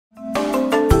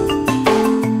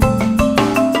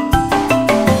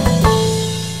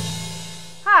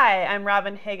I'm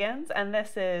Robin Higgins, and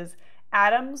this is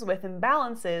Atoms with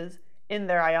Imbalances in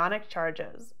their Ionic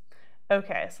Charges.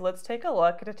 Okay, so let's take a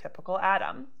look at a typical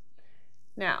atom.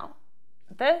 Now,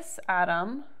 this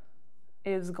atom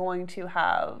is going to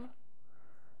have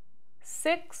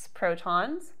 6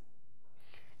 protons,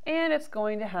 and it's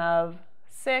going to have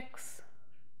 6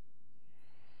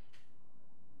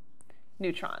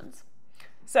 neutrons.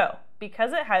 So,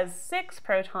 because it has 6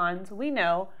 protons, we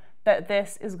know that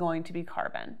this is going to be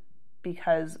carbon,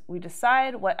 because we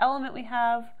decide what element we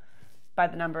have by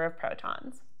the number of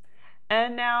protons.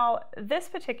 And now, this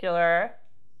particular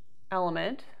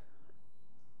element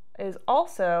is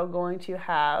also going to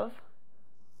have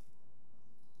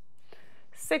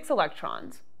 6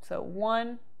 electrons. So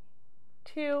 1,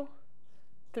 2,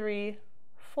 3,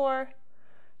 4,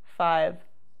 5,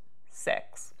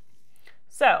 6.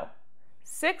 So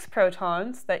 6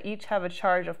 protons that each have a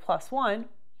charge of +1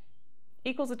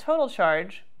 equals a total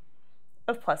charge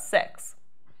of +6.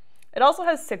 It also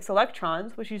has 6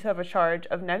 electrons, which each have a charge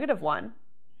of -1,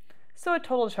 so a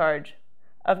total charge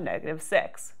of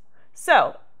 -6.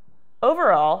 So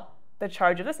overall, the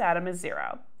charge of this atom is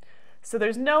 0. So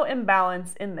there's no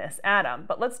imbalance in this atom,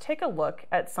 but let's take a look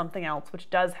at something else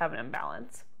which does have an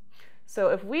imbalance. So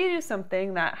if we do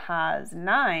something that has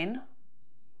 9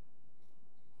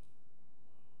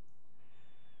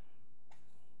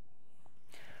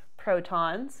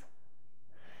 protons,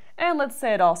 and let's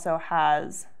say it also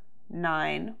has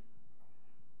 9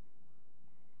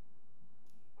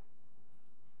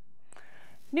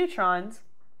 neutrons,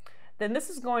 then this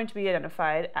is going to be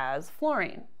identified as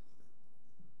fluorine.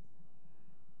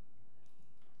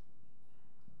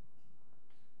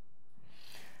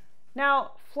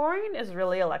 Now, fluorine is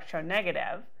really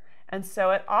electronegative, and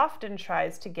so it often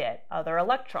tries to get other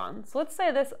electrons. So let's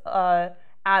say this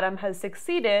atom has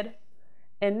succeeded,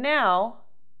 and now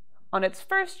on its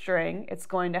first string, it's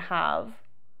going to have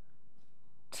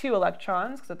 2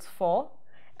 electrons because it's full,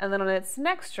 and then on its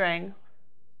next string,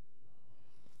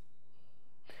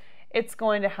 it's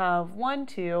going to have 1,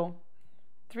 2,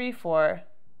 3, 4,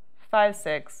 5,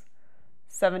 6,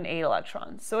 7, 8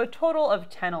 electrons. So a total of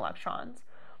 10 electrons.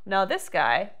 Now this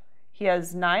guy, he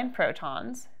has 9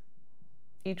 protons,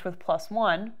 each with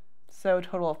 +1, so a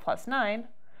total of +9,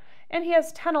 and he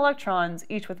has 10 electrons,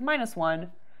 each with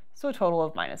 -1, so a total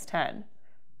of -10.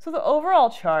 So the overall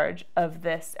charge of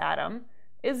this atom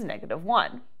is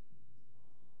 -1.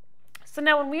 So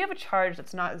now when we have a charge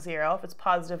that's not 0, if it's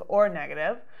positive or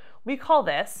negative, we call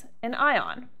this an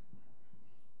ion.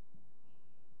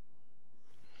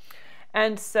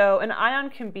 And so an ion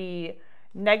can be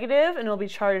negative and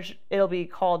it'll be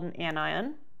called an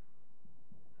anion.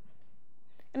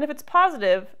 And if it's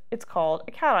positive, it's called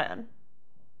a cation.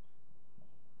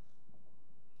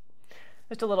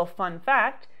 Just a little fun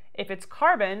fact, if it's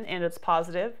carbon and it's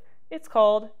positive, it's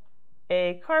called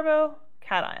a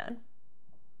carbocation.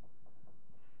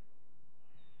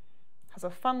 Has a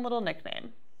fun little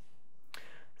nickname.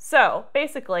 So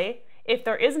basically, if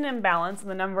there is an imbalance in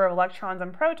the number of electrons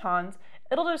and protons,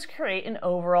 it'll just create an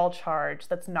overall charge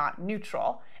that's not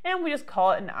neutral, and we just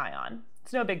call it an ion.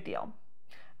 It's no big deal.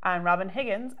 I'm Robin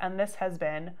Higgins, and this has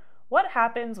been What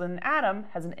Happens When an Atom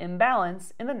Has an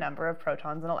Imbalance in the Number of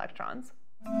Protons and Electrons.